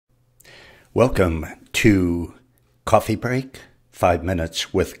Welcome to Coffee Break, 5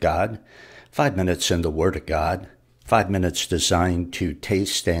 minutes with God, 5 minutes in the Word of God, 5 minutes designed to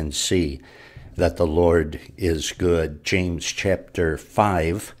taste and see that the Lord is good. James chapter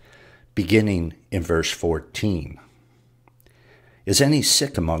 5, beginning in verse 14. Is any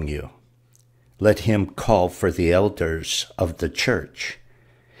sick among you? Let him call for the elders of the church,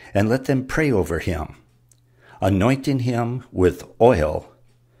 and let them pray over him, anointing him with oil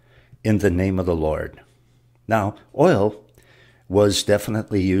in the name of the Lord. Now, oil was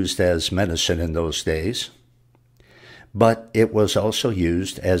definitely used as medicine in those days, but it was also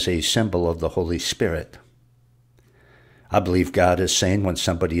used as a symbol of the Holy Spirit. I believe God is saying when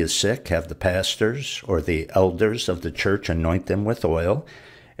somebody is sick, have the pastors or the elders of the church anoint them with oil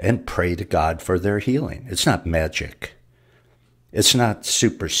and pray to God for their healing. It's not magic. It's not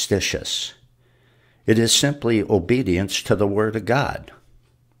superstitious. It is simply obedience to the Word of God.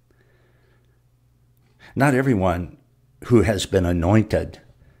 Not everyone who has been anointed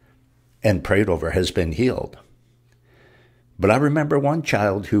and prayed over has been healed. But I remember one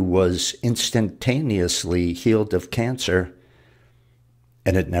child who was instantaneously healed of cancer,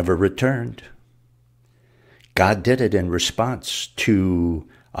 and it never returned. God did it in response to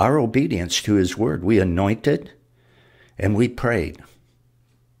our obedience to His Word. We anointed and we prayed.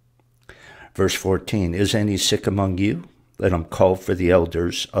 Verse 14, is any sick among you? Let him call for the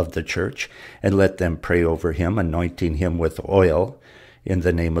elders of the church, and let them pray over him, anointing him with oil in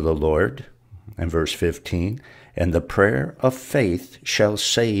the name of the Lord. And verse 15, and the prayer of faith shall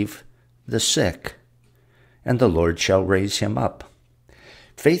save the sick, and the Lord shall raise him up.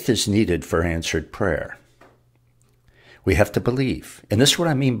 Faith is needed for answered prayer. We have to believe. And this is what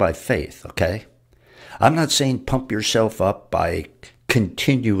I mean by faith, okay? I'm not saying pump yourself up by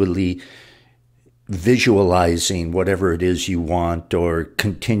continually visualizing whatever it is you want or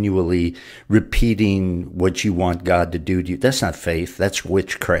continually repeating what you want God to do to you. That's not faith. That's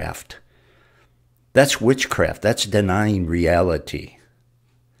witchcraft. That's witchcraft. That's denying reality.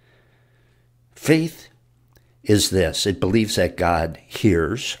 Faith is this. It believes that God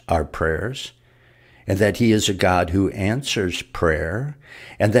hears our prayers and that He is a God who answers prayer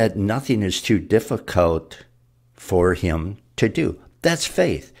and that nothing is too difficult for Him to do. That's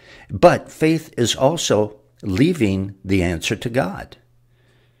faith. But faith is also leaving the answer to God.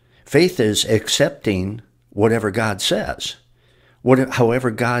 Faith is accepting whatever God says, however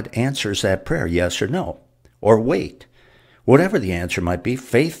God answers that prayer, yes or no, or wait. Whatever the answer might be,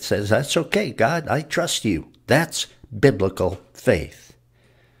 faith says, that's okay, God, I trust you. That's biblical faith.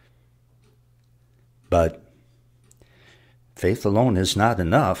 But faith alone is not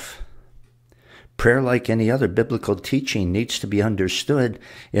enough. Prayer, like any other biblical teaching, needs to be understood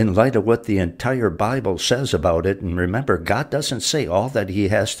in light of what the entire Bible says about it. And remember, God doesn't say all that He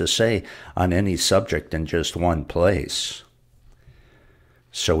has to say on any subject in just one place.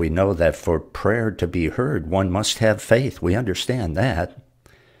 So we know that for prayer to be heard, one must have faith. We understand that.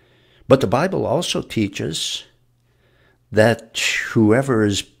 But the Bible also teaches that whoever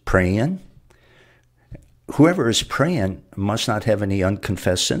is praying must not have any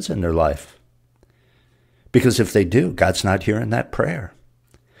unconfessed sins in their life. Because if they do, God's not hearing that prayer.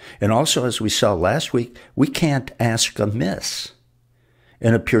 And also, as we saw last week, we can't ask amiss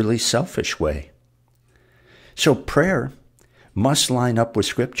in a purely selfish way. So prayer must line up with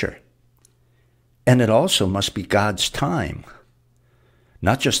Scripture. And it also must be God's time,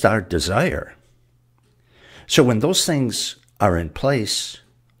 not just our desire. So when those things are in place,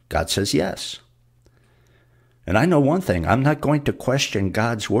 God says yes. And I know one thing, I'm not going to question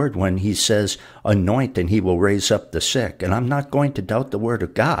God's word when He says, anoint and He will raise up the sick. And I'm not going to doubt the word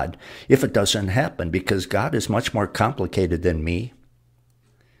of God if it doesn't happen, because God is much more complicated than me.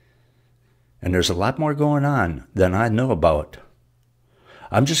 And there's a lot more going on than I know about.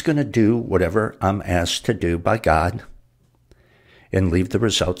 I'm just going to do whatever I'm asked to do by God and leave the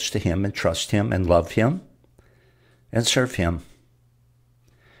results to Him and trust Him and love Him and serve Him.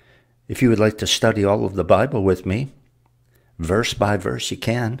 If you would like to study all of the Bible with me, verse by verse, you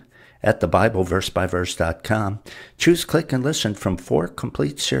can at thebibleversebyverse.com. Choose, click, and listen from 4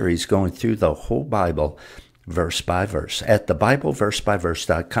 complete series going through the whole Bible verse by verse at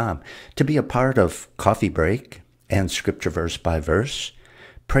thebibleversebyverse.com. To be a part of Coffee Break and Scripture Verse by Verse,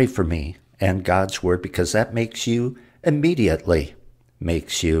 pray for me and God's Word, because that immediately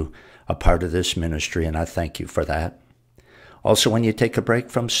makes you a part of this ministry, and I thank you for that. Also, when you take a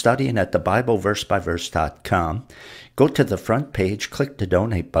break from studying at thebibleversebyverse.com, go to the front page, click the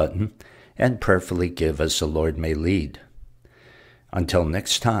donate button, and prayerfully give as the Lord may lead. Until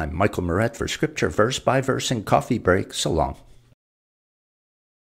next time, Michael Moret for Scripture Verse by Verse and Coffee Break. So long.